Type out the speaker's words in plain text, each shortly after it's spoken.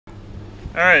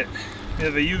Alright, we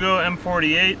have a Yugo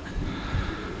M48.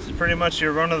 This is pretty much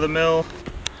your run-of-the-mill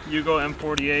Yugo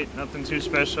M48, nothing too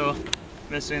special.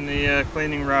 Missing the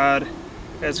cleaning rod.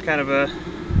 Has kind of a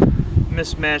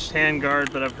mismatched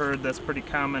handguard, but I've heard that's pretty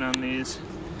common on these.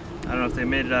 I don't know if they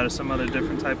made it out of some other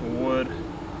different type of wood.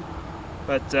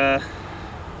 But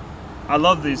I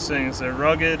love these things. They're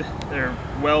rugged, they're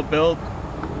well built.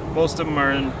 Most of them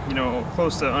are in,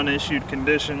 close to unissued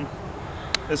condition.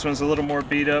 This one's a little more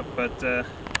beat up, but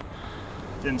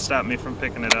didn't stop me from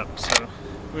picking it up. So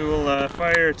we will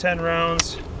fire 10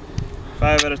 rounds,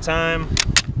 5 at a time.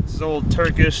 This is old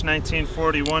Turkish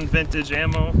 1941 vintage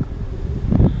ammo.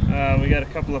 We got a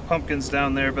couple of pumpkins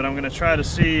down there, but I'm going to try to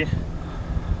see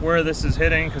where this is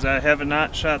hitting because I have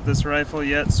not shot this rifle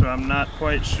yet, so I'm not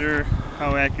quite sure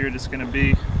how accurate it's going to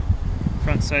be.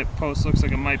 Front sight post looks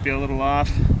like it might be a little off,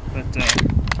 but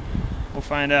we'll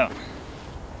find out.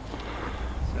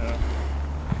 So.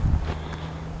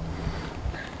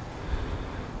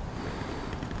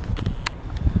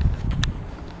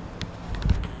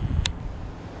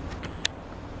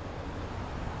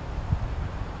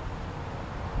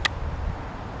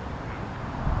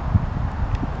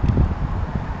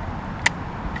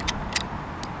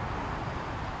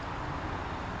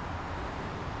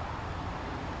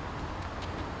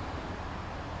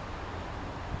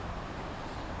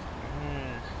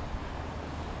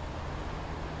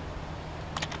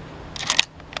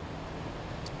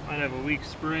 Might have a weak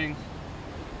spring.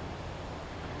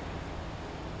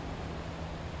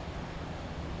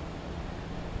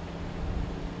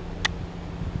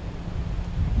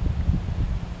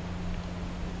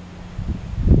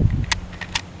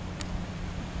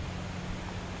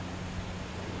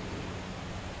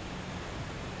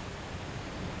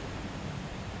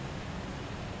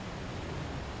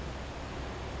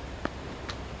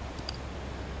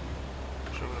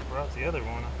 Wish I would have brought the other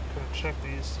one. I could have checked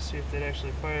these to see if they'd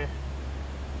actually fire.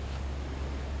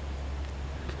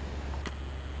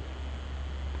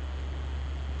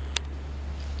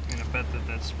 I'm gonna bet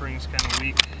that spring's kind of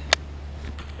weak.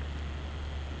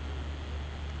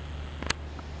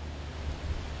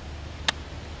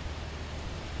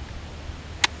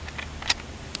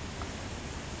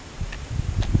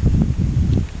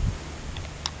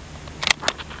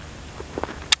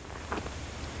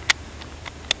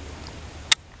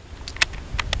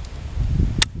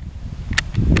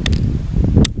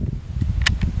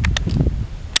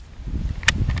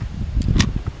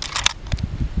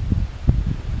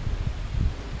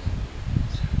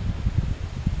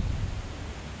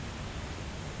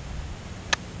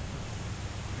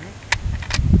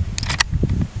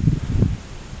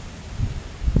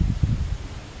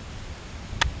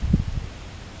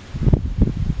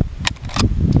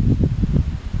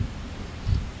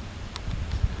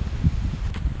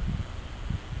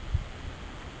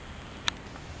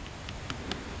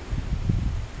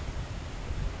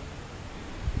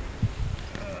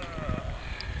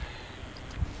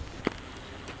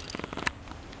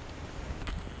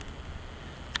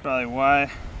 Probably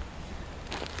why.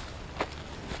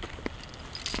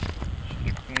 Should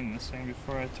have cleaned this thing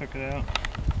before I took it out.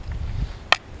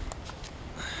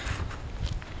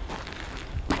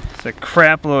 There's a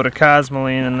crap load of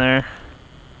cosmoline in there.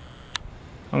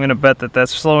 I'm gonna bet that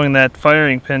that's slowing that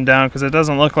firing pin down because it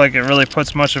doesn't look like it really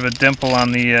puts much of a dimple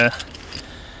on the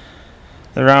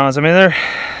rounds. I mean,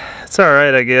 it's all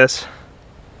right, I guess.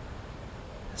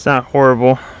 It's not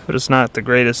horrible, but it's not the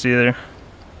greatest either.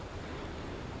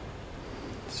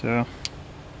 So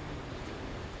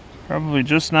probably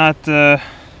just not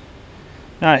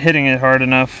hitting it hard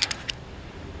enough.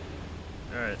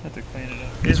 Alright, have to clean it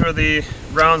up. These were the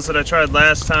rounds that I tried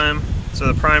last time.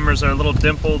 So the primers are a little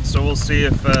dimpled, so we'll see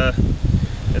if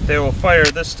they will fire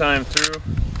this time through.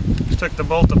 Took the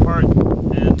bolt apart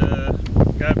and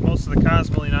got most of the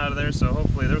cosmoline out of there, so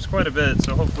hopefully there was quite a bit,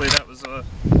 so hopefully that was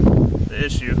the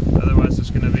issue. Otherwise it's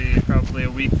going to be probably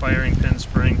a weak firing pin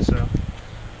spring, so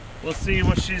we'll see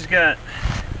what she's got.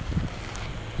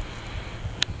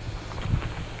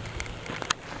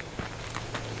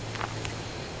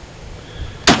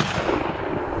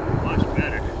 Much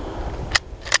better.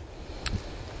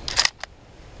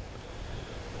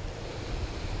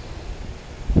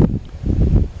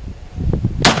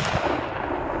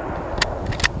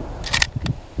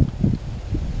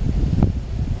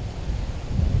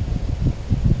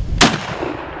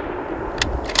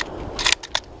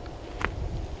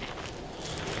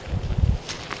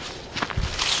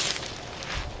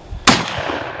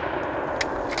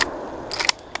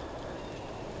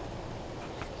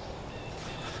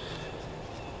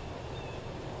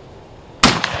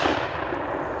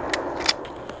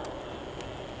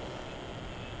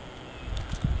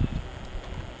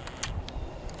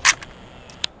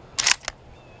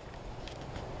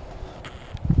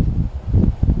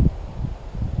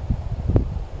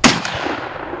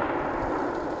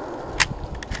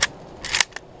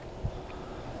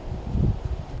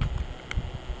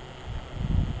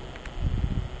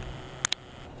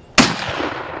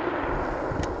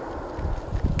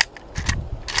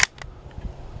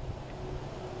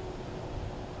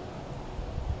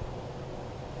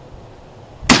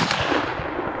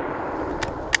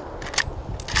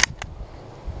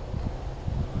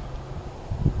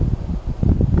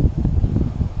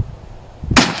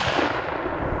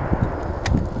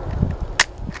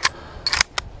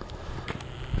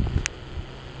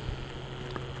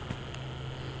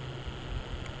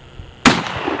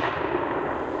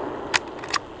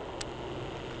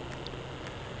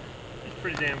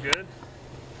 pretty damn good.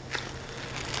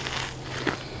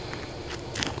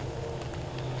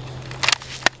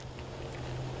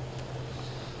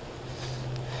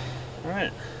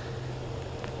 Alright.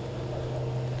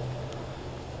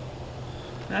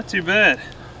 Not too bad.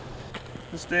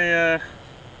 Just an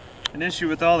issue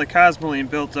with all the cosmoline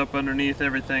built up underneath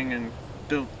everything and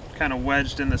built kind of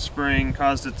wedged in the spring,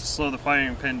 caused it to slow the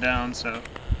firing pin down, so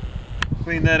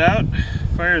clean that out.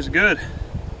 Fire's good.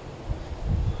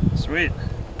 Sweet.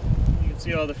 You can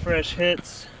see all the fresh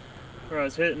hits where I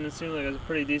was hitting. It seemed like it was a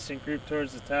pretty decent group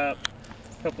towards the top.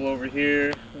 A couple over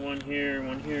here, one here,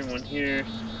 one here, one here.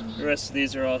 The rest of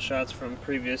these are all shots from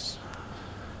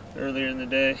earlier in the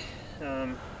day.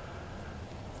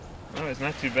 Oh, it's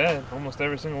not too bad. Almost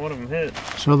every single one of them hit.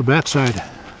 So the bat side.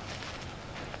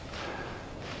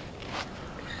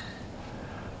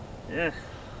 Yeah.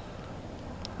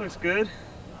 Looks good.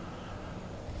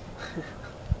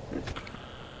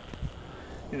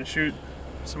 Gonna shoot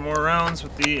some more rounds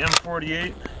with the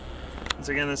M48. Once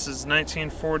again, this is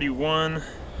 1941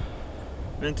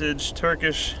 vintage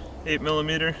Turkish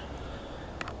 8mm.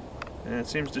 And it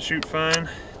seems to shoot fine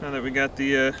now that we got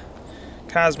the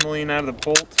cosmoline out of the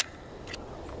bolt.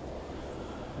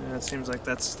 And it seems like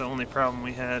that's the only problem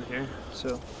we had here.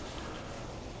 So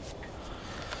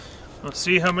we'll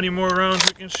see how many more rounds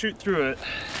we can shoot through it.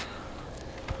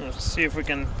 Let's see if we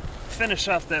can finish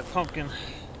off that pumpkin.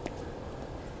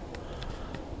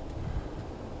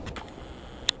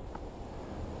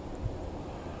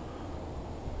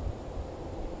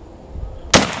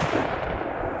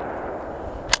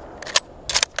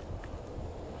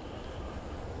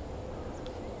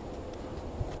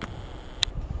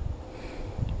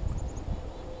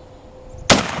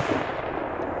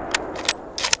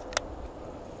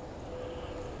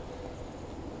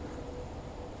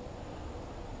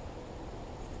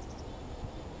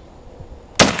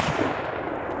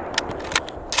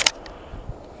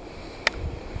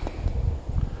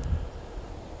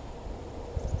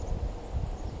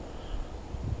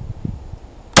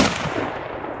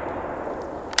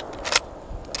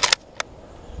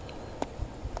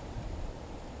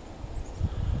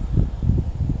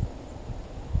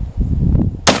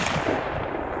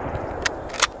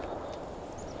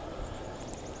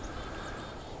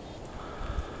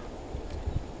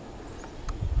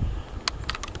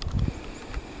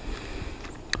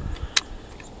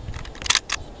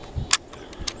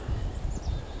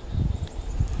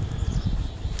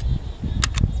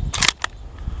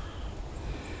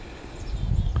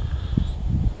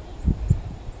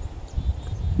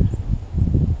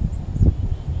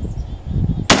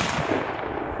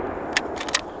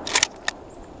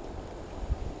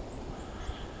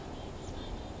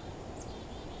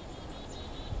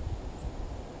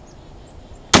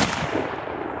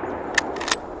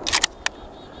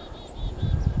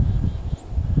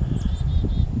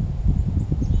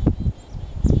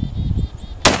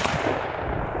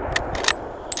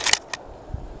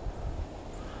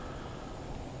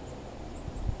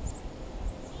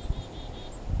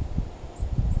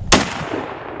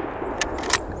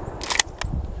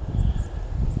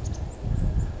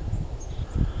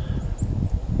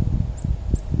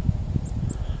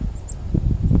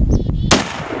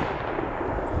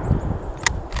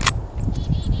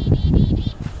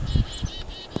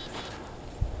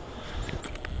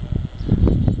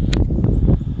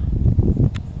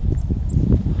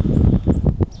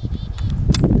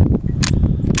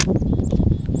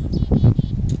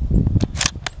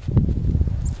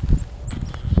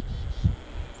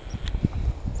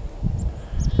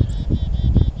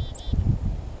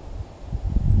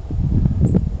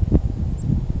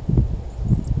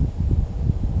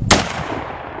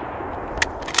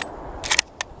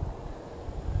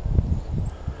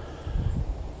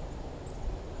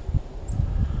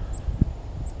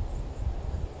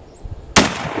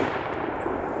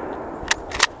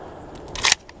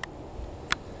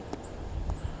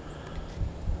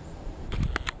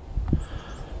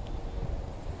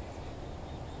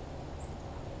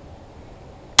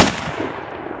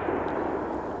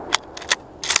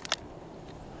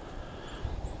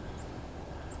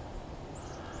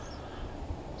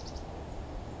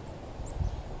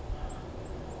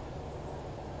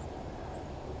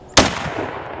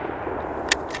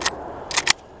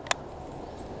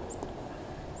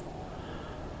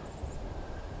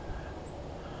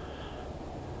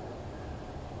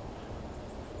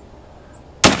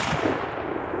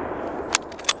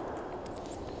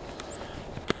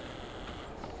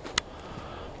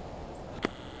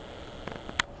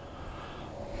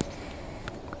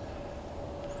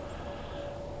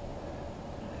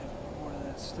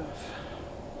 stuff.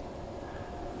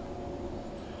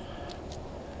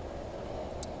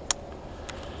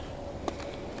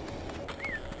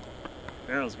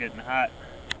 Barrel's getting hot.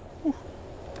 Whew.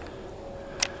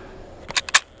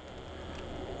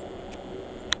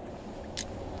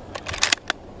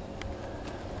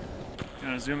 You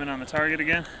want to zoom in on the target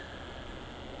again?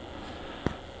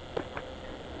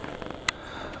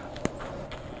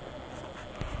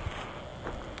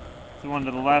 The one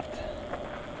to the left.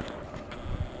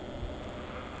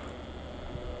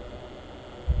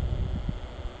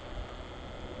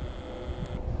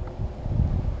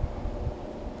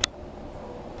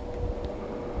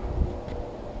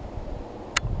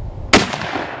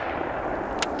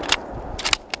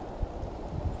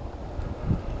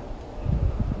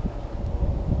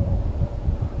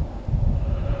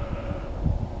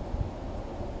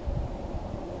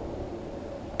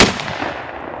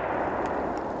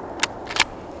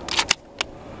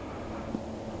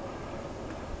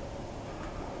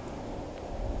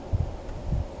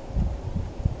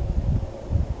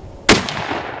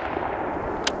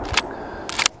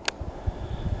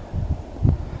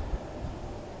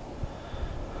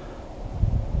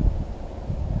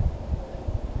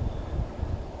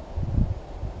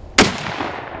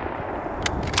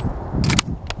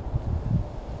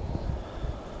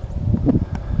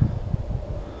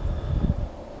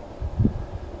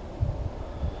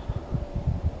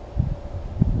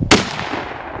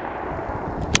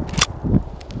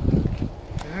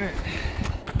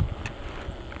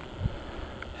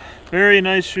 Very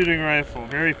nice shooting rifle,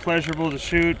 very pleasurable to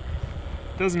shoot.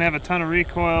 Doesn't have a ton of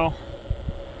recoil.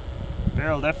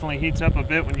 Barrel definitely heats up a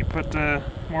bit when you put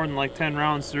more than like 10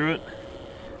 rounds through it.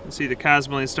 You can see the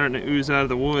cosmoline starting to ooze out of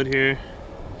the wood here.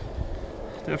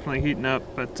 Definitely heating up,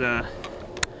 but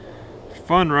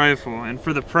fun rifle, and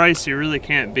for the price you really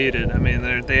can't beat it. I mean,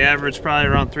 they average probably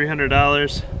around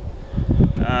 $300.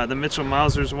 The Mitchell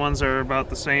Mauser's ones are about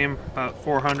the same, about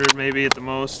 $400 maybe at the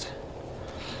most.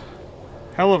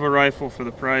 Hell of a rifle for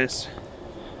the price.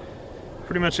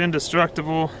 Pretty much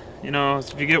indestructible. You know,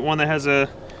 if you get one that has a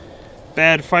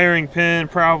bad firing pin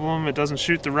problem, it doesn't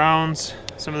shoot the rounds.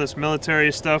 Some of this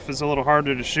military stuff is a little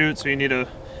harder to shoot, so you need a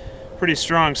pretty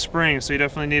strong spring, so you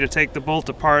definitely need to take the bolt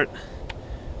apart.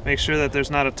 Make sure that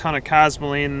there's not a ton of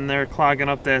cosmoline in there clogging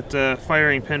up that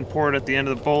firing pin port at the end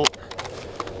of the bolt.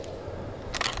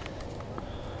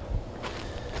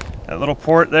 That little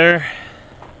port there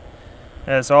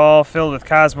is all filled with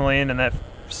cosmoline, and that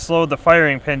slowed the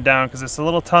firing pin down because it's a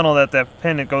little tunnel that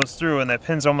pin goes through, and that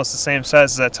pin's almost the same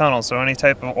size as that tunnel, so any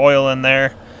type of oil in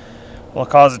there will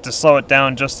cause it to slow it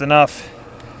down just enough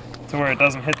to where it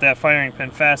doesn't hit that firing pin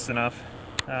fast enough,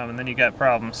 and then you got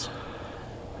problems.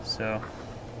 So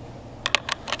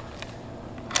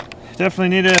definitely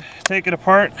need to take it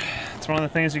apart. It's one of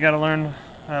the things you got to learn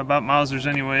about Mausers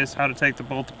anyways, how to take the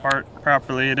bolt apart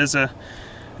properly. It is a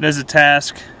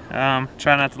task.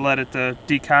 Try not to let it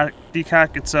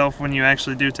decock itself when you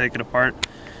actually do take it apart,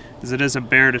 because it is a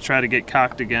bear to try to get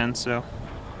cocked again. So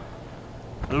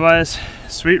otherwise,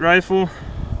 sweet rifle.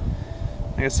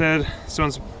 Like I said, this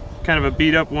one's kind of a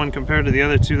beat up one compared to the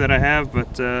other two that I have,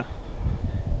 but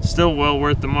still well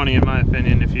worth the money in my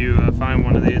opinion if you find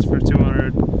one of these for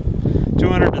 $200 to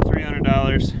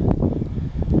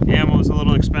 $300. The ammo is a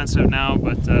little expensive now,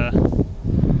 but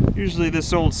usually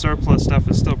this old surplus stuff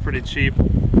is still pretty cheap.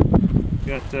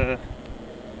 Got the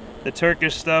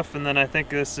Turkish stuff, and then I think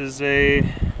this is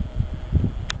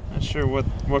not sure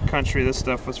what country this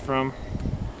stuff was from.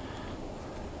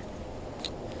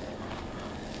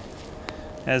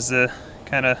 Has the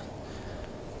kind of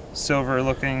silver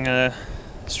looking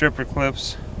stripper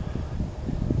clips,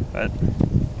 but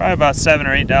probably about $7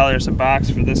 or $8 a box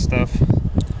for this stuff.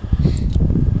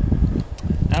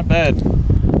 Not bad.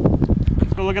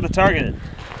 Let's go look at the target.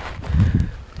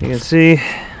 You can see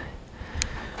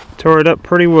tore it up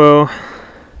pretty well.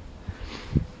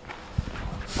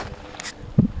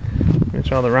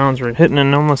 Which all the rounds were hitting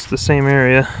in almost the same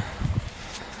area.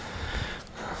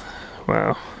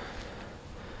 Wow.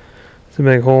 It's a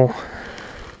big hole.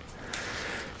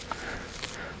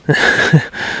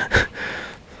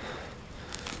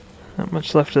 Not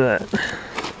much left of that.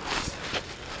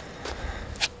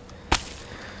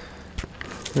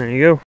 There you go.